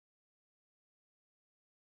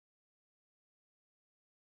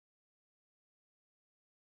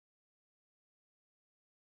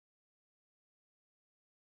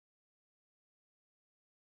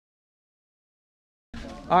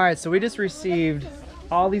All right, so we just received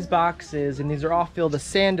all these boxes, and these are all filled with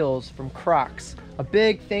sandals from Crocs. A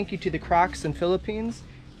big thank you to the Crocs in Philippines.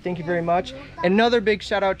 Thank you very much. And another big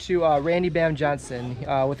shout out to Randy Bam Johnson.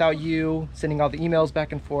 Without you sending all the emails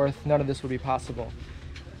back and forth, none of this would be possible.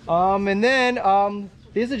 And then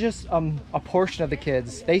these are just a portion of the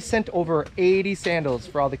kids. They sent over 80 sandals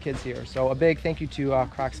for all the kids here. So a big thank you to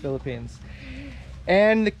Crocs Philippines.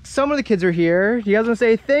 And some of the kids are here. You guys want to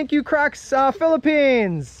say thank you, Crocs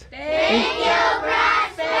Philippines? Thank you,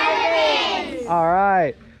 Crocs Philippines! All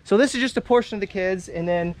right. So this is just a portion of the kids, and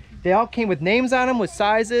then they all came with names on them, with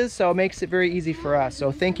sizes, so it makes it very easy for us.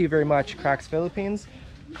 So thank you very much, Crocs Philippines.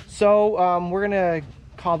 So we're going to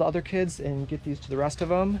call the other kids and get these to the rest of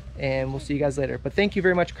them, and we'll see you guys later. But thank you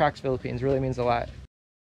very much, Crocs Philippines. It really means a lot.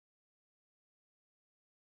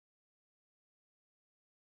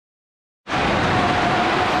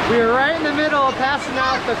 We were right in the middle of passing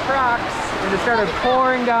out the Crocs, and it started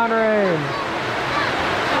pouring down rain.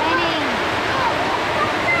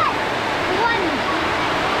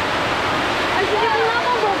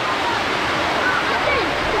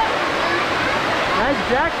 Nice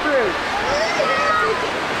jackfruit.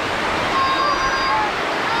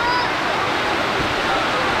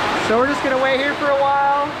 So we're just gonna wait here for a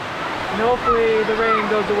while, and hopefully the rain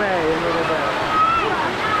goes away in a little bit.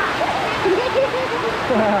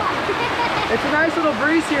 It's a nice little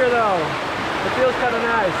breeze here though. It feels kind of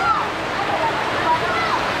nice.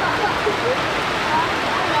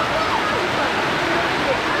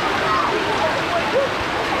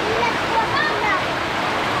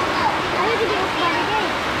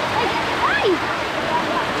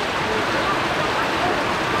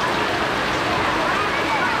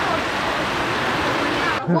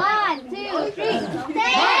 One, two, three.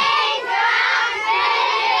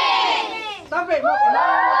 Stop it!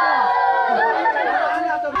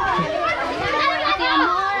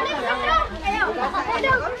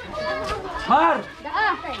 Har!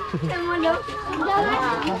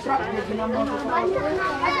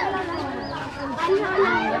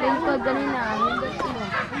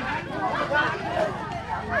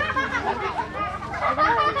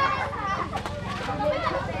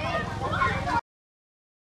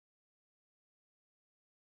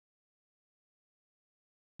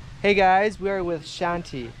 Hey guys, we are with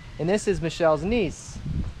Shanti, and this is Michelle's niece.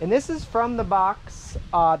 And this is from the box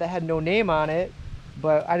that had no name on it,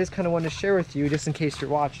 but I just kind of wanted to share with you just in case you're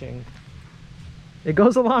watching. It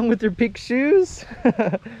goes along with her pink shoes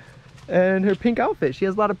and her pink outfit. She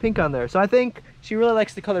has a lot of pink on there. So I think she really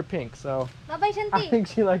likes the color pink. So Bye-bye, Shanti. I think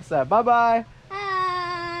she likes that. Bye-bye.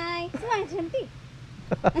 Hi. Smile, Shanti.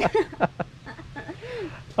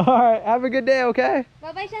 All right, have a good day, okay?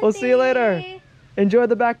 Bye-bye, Shanti. We'll see you later. Enjoy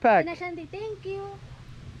the backpack. Ina, Shanti, thank you.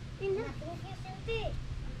 Ina. Thank you, Shanti.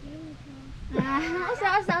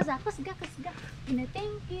 Usa. Kusga. Ina,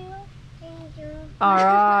 thank you. Thank you. All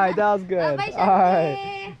right, that was good. Bye-bye, Shanti. All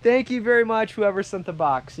right. Thank you very much, whoever sent the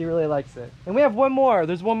box. He really likes it. And we have one more.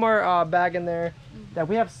 There's one more bag in there that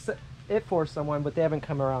we have it for someone, but they haven't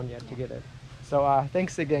come around yet to get it. So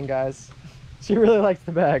thanks again, guys. She really likes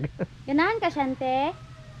the bag. Ganahan ka, Shante?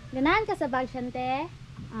 Ganahan ka sa bag, Shante?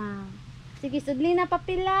 Sige, sudli na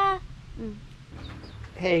papila.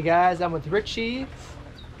 Hey guys, I'm with Richie.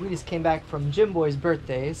 We just came back from Jim Boy's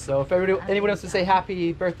birthday. So if anyone else to say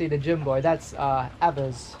happy birthday to Jim Boy, that's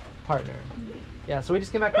Eva's partner. Yeah, so we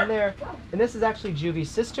just came back from there. And this is actually Juvie's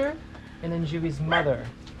sister, and then Juvie's mother.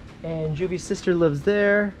 And Juvie's sister lives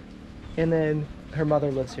there, and then her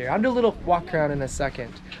mother lives here. I'll do a little walk around in a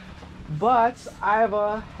second. But I have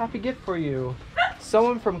a happy gift for you.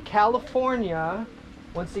 Someone from California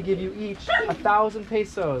wants to give you each 1,000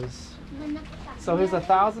 pesos. So here's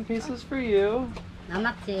 1,000 pesos for you.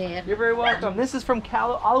 You're very welcome. This is from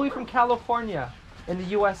all the way from California in the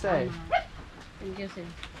USA.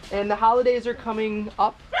 And the holidays are coming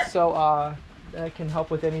up, so that can help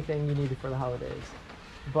with anything you need for the holidays.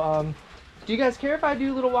 But do you guys care if I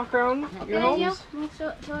do a little walk around your homes?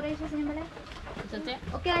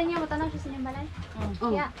 Okay,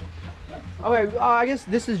 yeah. Okay, I guess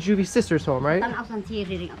this is Juvie's sister's home, right?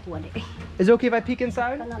 Is it okay if I peek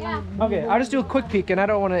inside? Yeah. Okay, I'll just do a quick peek, and I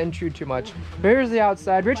don't want to intrude too much. But here's the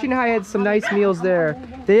outside. Richie and I had some nice meals there.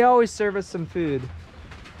 They always serve us some food.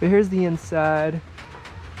 But here's the inside.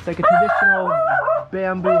 It's like a traditional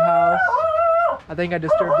bamboo house. I think I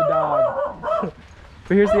disturbed the dog.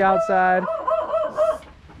 But here's the outside.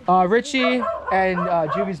 Richie and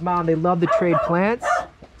Juvie's mom, they love to trade plants.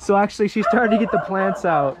 So actually she started to get the plants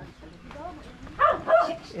out.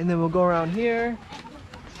 And then we'll go around here.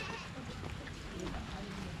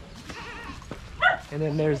 And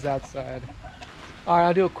then there's that side. All right,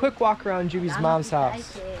 I'll do a quick walk around Juby's mom's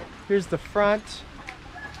house. Here's the front.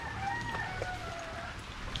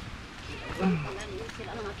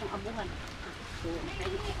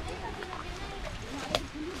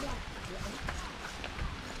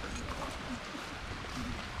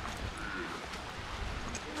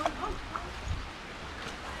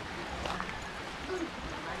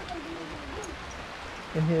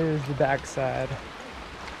 And here's the back side.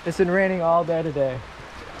 It's been raining all day today.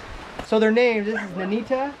 So their names, this is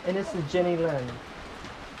Nanita and this is Jenny Lynn.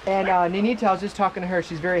 And Nanita, I was just talking to her,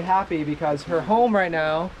 she's very happy because her home right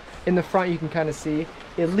now, in the front you can kind of see,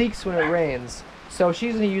 it leaks when it rains. So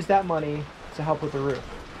she's gonna use that money to help with the roof.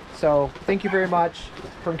 So thank you very much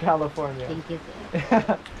from California. Thank you.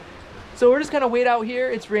 So we're just gonna wait out here,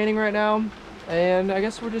 it's raining right now, and I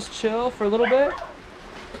guess we'll just chill for a little bit.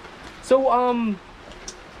 So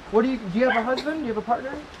what do you have a husband? Do you have a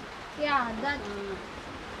partner? Yeah, that.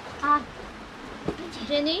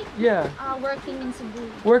 Jenny? Yeah. Working in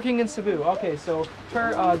Cebu. Working in Cebu. Okay, so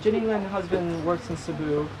her Jenny Lynn's husband works in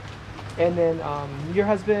Cebu, and then your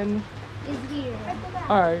husband Is here.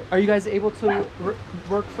 All right. Are you guys able to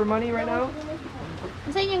work for money right now?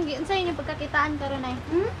 Sa inyong pagkakitaan karon ay?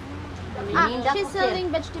 She's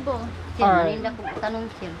selling vegetable. All right.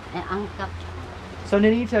 So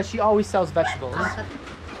Nanita, she always sells vegetables.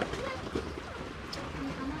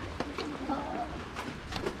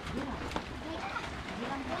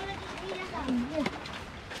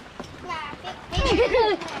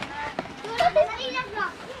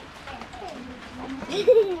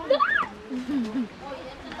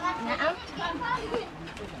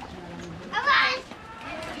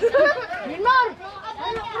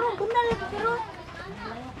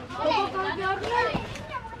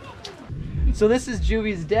 So this is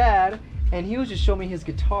Juby's dad, and he was just showing me his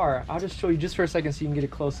guitar. I'll just show you just for a second so you can get a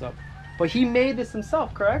close up. But he made this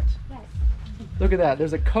himself, correct? Yes. Look at that.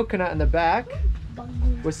 There's a coconut in the back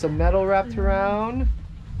with some metal wrapped around,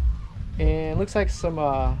 and looks like some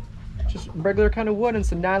just regular kind of wood and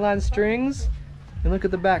some nylon strings. And look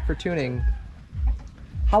at the back for tuning.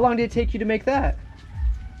 How long did it take you to make that?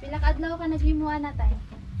 Pila ka adlaw ka naghimuha na tay?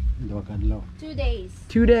 2 days.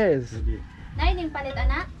 2 days. Nay ning palit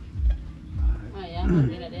ana?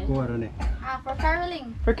 For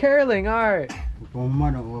caroling. For caroling, all right.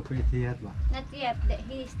 Not yet.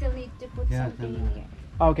 He still needs to put something in here.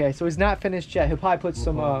 Okay, so he's not finished yet. He'll probably put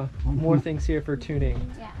some more things here for tuning.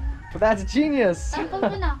 Yeah. But that's genius. Sample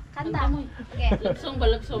mo na. Kanta. Okay. Lagsong ba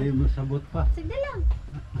lagsong? Sige lang.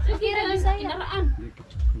 Sige ra Bisaya. Inaraan.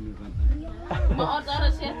 Maodara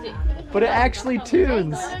siya si. But it actually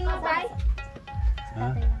tunes. Karon mo tay?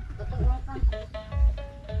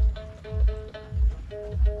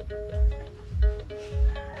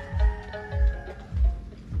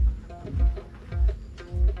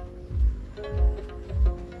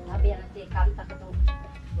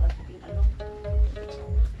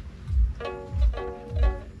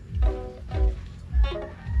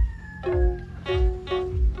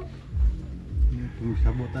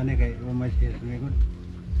 Sabutannya kayak rumah sih kan.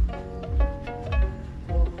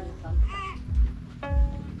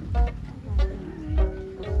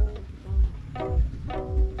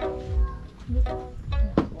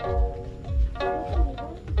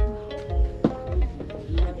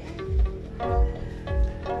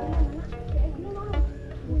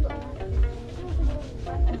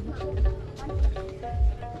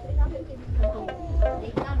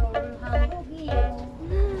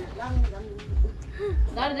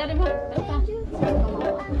 Dari mo.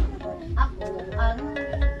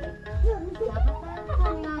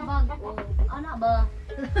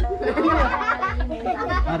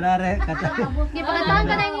 Are kata. Di pagkataan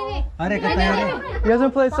ka na ini. Are kata are. You guys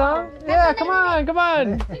wanna play a song? Yeah, come on, come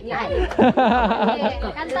on.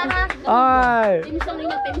 Kanta ha. Alright. Timsong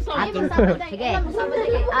ninyo, timsong. Sige.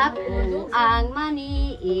 Ako ang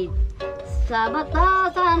maniit sa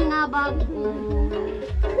batasan nga bago.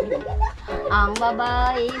 Ang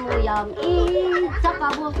babae mo yamit sa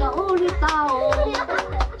kabot na ulit tao.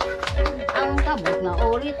 Ang kabot na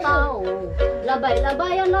ulit tao,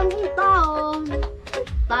 labay-labayan ng tao.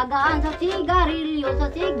 Tagaan sa sigarilyo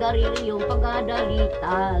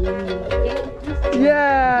pagdadalitan.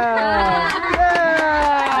 Yeah!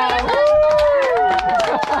 Yeah!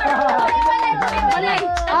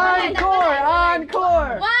 Encore!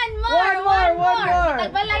 Encore! One more.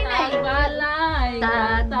 Tagbalay na.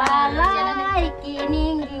 Tagbalay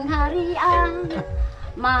kininging harian.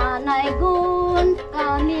 Manaygun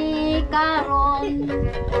kami karon.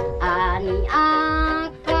 Ani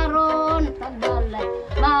karon tagbalay.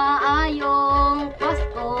 Maayong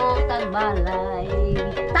Pasko tagbalay.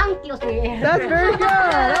 Thank you, sir. That's very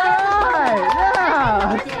good! Alright! Yeah!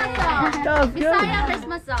 That was good. Bisaya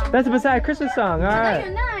Christmas song. That's a Messiah Christmas song. All Ayun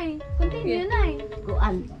right. na eh. Continue na eh.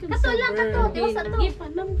 Kuan. Kato lang, kato. Tiwasa to.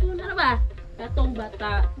 Gipalam ko na ba? Katong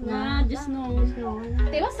bata nga just noon.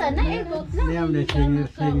 Tiwasa na eh. Vote na. Niya mo na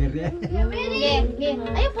singer ya.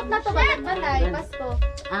 Ayun, put na to. Balay. Pasko.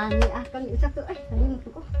 Ani akan isa to ay salimot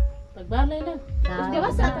ko. Tagbalay lang.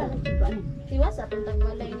 Tiwasa to. Tiwasa to.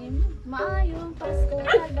 Tagbalay niyo. Maayong Pasko.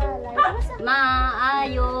 Tagbalay. Tiwasa.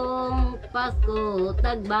 Maayong Pasko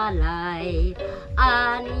tagbalay.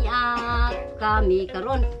 Ani kami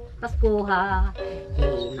karon Paskoha.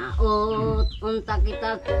 Hinaot unta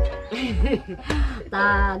kita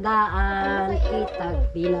tagaan kita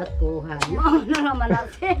pinatkuhan. Mo na naman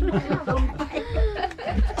natin.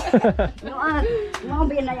 Mo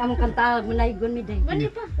binay among kanta manaygon mi day.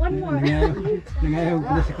 One more. Nangayaw ko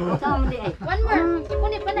na si ko. Sama di ay. One more.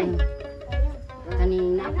 Kunit pa na eh.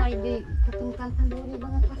 Kanina pa di katong kanta duri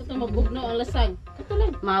banget pa. Ito magbugnaw ang lasag. Kato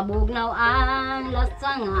lang. Mabugnaw ang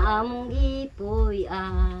lasang nga among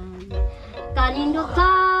gipuy-an. Kanindot sa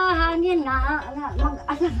hangin nga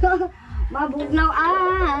mag-asa mabugnaw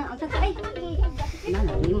ang sa ay.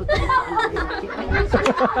 Nalimot.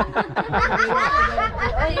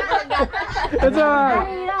 That's all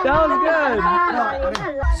right. That was good.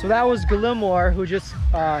 So that was Galimore who just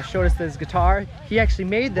showed us this guitar. He actually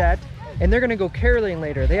made that, and they're gonna go caroling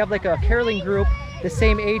later. They have like a caroling group the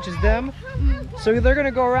same age as them. So they're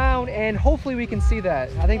gonna go around and hopefully we can see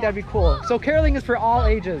that. I think that'd be cool. So caroling is for all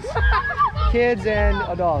ages, kids and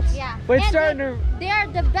adults. Yeah. But it's And starting to, They are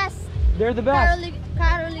the best they're the best.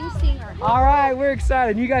 caroling singer. All right, we're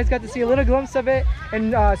excited. You guys got to see a little glimpse of it,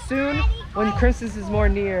 and soon, when Christmas is more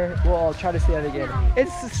near, we'll try to see that again.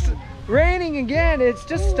 It's raining again. It's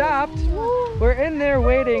just stopped. We're in there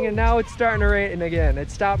waiting, and now it's starting to rain again.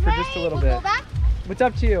 It stopped for just a little bit. Go back? What's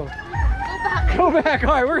up to you? Go back. Go back.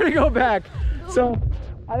 All right, we're gonna go back. So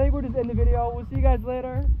I think we're just in the video. We'll see you guys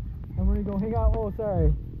later, and we're gonna go hang out. Oh,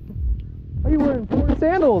 sorry. Are you wearing 4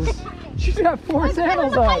 sandals? She's got 4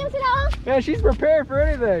 sandals on. Man, she's prepared for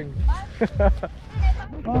anything.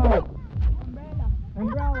 Alright.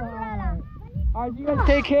 Umbrella. Alright, you guys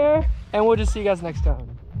take care, and we'll just see you guys next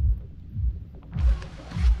time.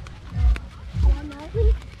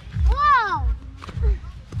 Wow!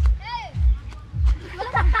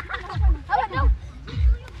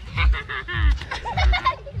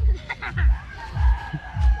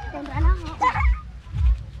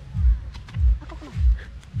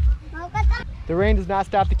 The rain does not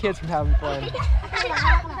stop the kids from having fun.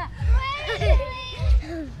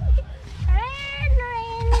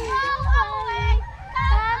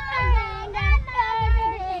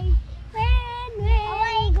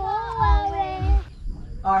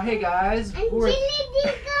 Hey guys.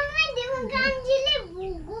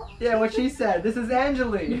 Yeah, what she said. This is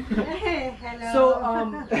Angeli. Hello. So,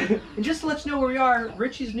 and just to let you know where we are,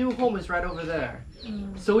 Richie's new home is right over there.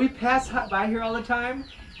 So we pass by here all the time,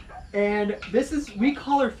 and we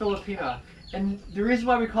call her Filipina. And the reason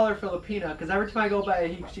why we call her Filipina, because every time I go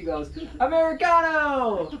by, she goes,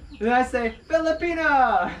 Americano! And I say,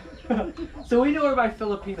 Filipina! So we know her by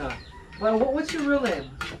Filipina. Well, what's your real name?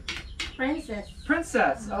 Princess.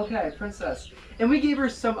 Princess. Okay, Princess. And we gave her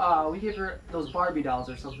those Barbie dolls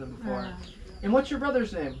or something before. And what's your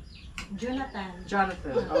brother's name? Jonathan.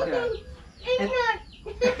 Jonathan. Okay.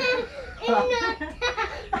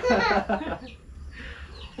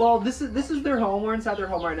 Well, this is their home. We're inside their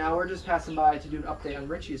home right now. We're just passing by to do an update on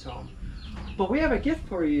Richie's home. But we have a gift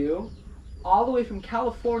for you, all the way from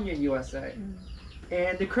California, USA.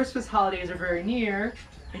 And the Christmas holidays are very near,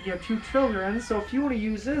 and you have 2 children. So if you want to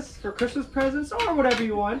use this for Christmas presents or whatever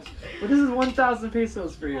you want, well, this is 1,000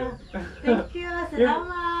 pesos for you. Thank you.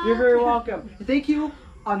 Salamat. You're very welcome. Thank you,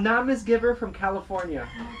 anonymous giver from California.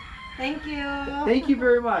 Thank you. Thank you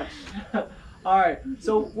very much. All right,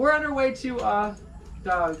 so we're on our way to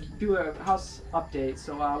do a house update.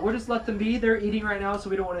 So we'll just let them be. They're eating right now, so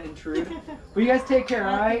we don't want to intrude. But you guys take care,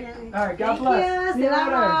 all right? All right, God bless. you. See you later.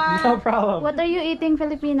 Salamat. No problem. What are you eating,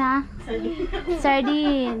 Filipina?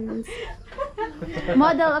 Sardines.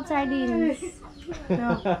 Model of sardines.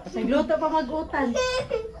 Nagluto pa magutan.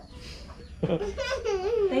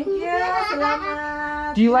 Thank you.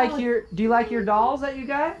 Salamat. Do you like your dolls that you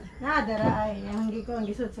got? Dara ay ang ko ang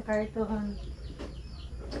gisud sa karton.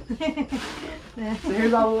 So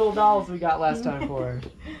here's all the little dolls we got last time for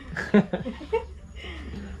her.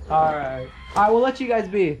 All right, we'll let you guys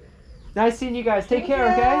be. Nice seeing you guys. Take care,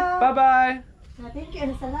 okay? Bye bye. Thank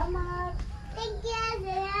you. Salamat.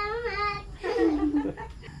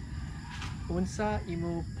 Unsa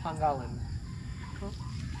imo pangalan?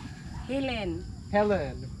 Helen.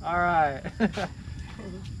 Helen. All right.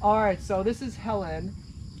 All right. So this is Helen,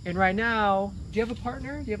 And right now, do you have a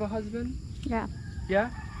partner? Do you have a husband? Yeah. Yeah?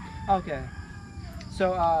 Okay.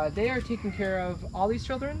 So they are taking care of all these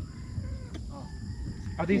children?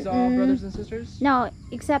 Are these all brothers and sisters? No,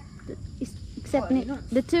 except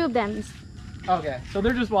the two of them. Okay, so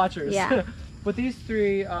they're just watchers. Yeah. But these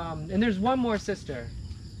three, and there's one more sister,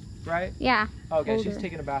 right? Yeah. Okay, she's older.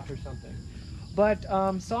 taking a bath or something. But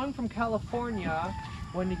Song from California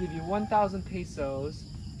wanted to give you 1,000 pesos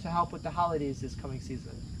to help with the holidays this coming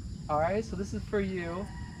season. All right, so this is for you.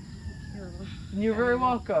 You're very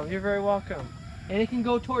welcome. You're very welcome. And it can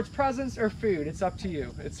go towards presents or food. It's up to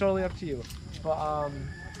you. It's totally up to you. But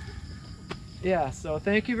yeah. So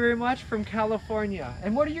thank you very much from California.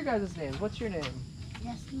 And what are your guys' names? What's your name?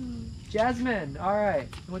 Jasmine. Jasmine. All right.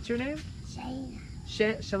 And what's your name? Shayna.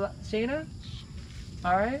 Shayna.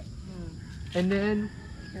 All right. And then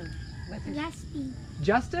Jasmine.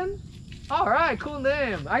 Justin. All right. Cool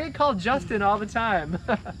name. I get called Justin all the time.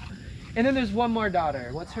 And then there's one more daughter.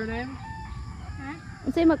 What's her name?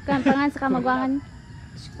 Unsay magpangan sa kamagwangan?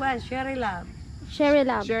 Squad, Sherry Love. Sherry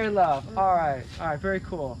Love. Cherry Love. All right. All right. Very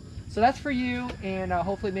cool. So that's for you, and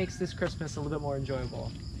hopefully makes this Christmas a little bit more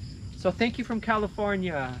enjoyable. So thank you from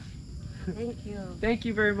California. Thank you. Thank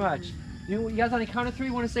you very much. You guys on the count of 3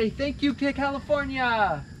 want to say thank you,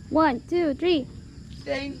 California. 1, 2, 3.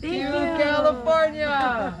 Thank you,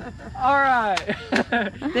 California. All right.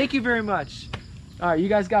 Thank you very much. All right. You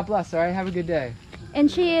guys got blessed. All right. Have a good day. And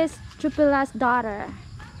she is Chupila's daughter.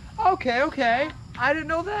 Okay. Okay. I didn't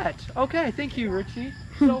know that. Okay. Thank you, Richie.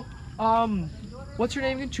 So, what's your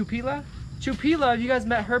name again? Chupila? Chupila, you guys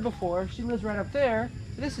met her before. She lives right up there.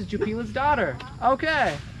 This is Chupila's daughter.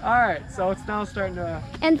 Okay. All right. So it's now starting to.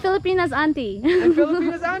 And Filipina's auntie. And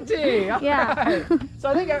Filipina's auntie. All Yeah. right. So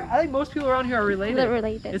I think most people around here are related. They're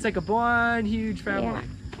related. It's like a one huge family.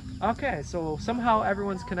 Okay. So somehow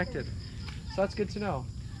everyone's connected. So that's good to know.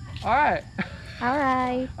 All right.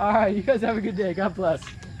 Alright. All right. You guys have a good day. God bless.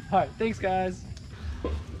 All right. Thanks, guys.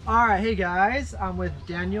 All right. Hey, guys. I'm with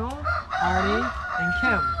Daniel, Arnie, and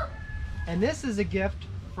Kim. And this is a gift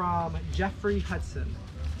from Jeffrey Hudson.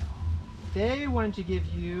 They wanted to give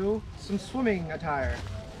you some swimming attire,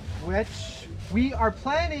 which we are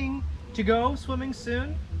planning to go swimming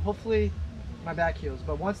soon. Hopefully my back heals,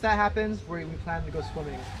 but once that happens, we plan to go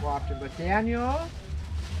swimming more often. But Daniel,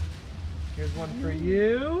 here's one for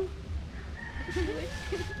you.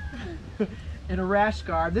 And a rash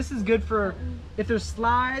guard. This is good for if there's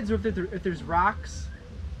slides or if there's rocks.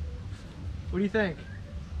 What do you think?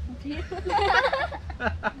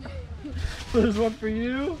 There's one for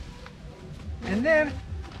you. And then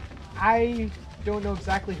I don't know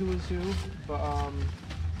exactly who is who, but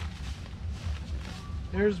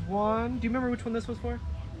there's one. Do you remember which one this was for?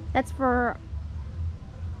 That's for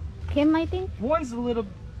Kim, I think. One's a little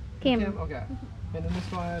Kim. Okay. And then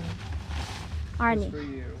this one is Arnie. for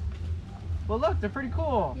you. Well, look, they're pretty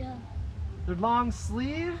cool. Yeah. They're long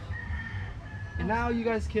sleeve, and now you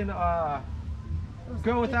guys can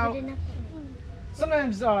go without.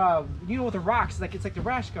 Sometimes, you know, with the rocks, like it's like the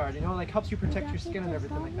rash guard, you know, like helps you protect your skin and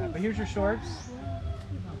everything like that. But here's your shorts.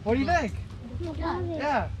 What do you think?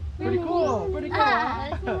 Yeah, pretty cool. Pretty cool.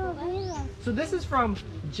 Huh? So this is from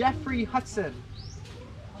Jeffrey Hudson.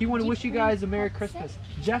 He wanted to wish you guys a Merry Christmas.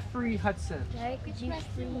 Jeffrey Hudson.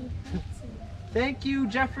 Thank you,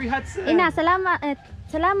 Jeffrey Hudson. Ina, salamat.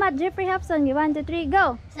 Salamat, Jeffrey Hudson. 1, 2, 3,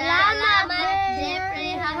 go. Salamat,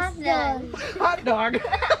 Jeffrey Hudson. Hot dog.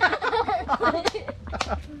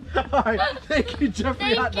 All right. Thank you,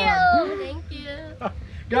 Jeffrey Hot Dog. Thank you.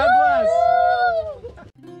 God bless.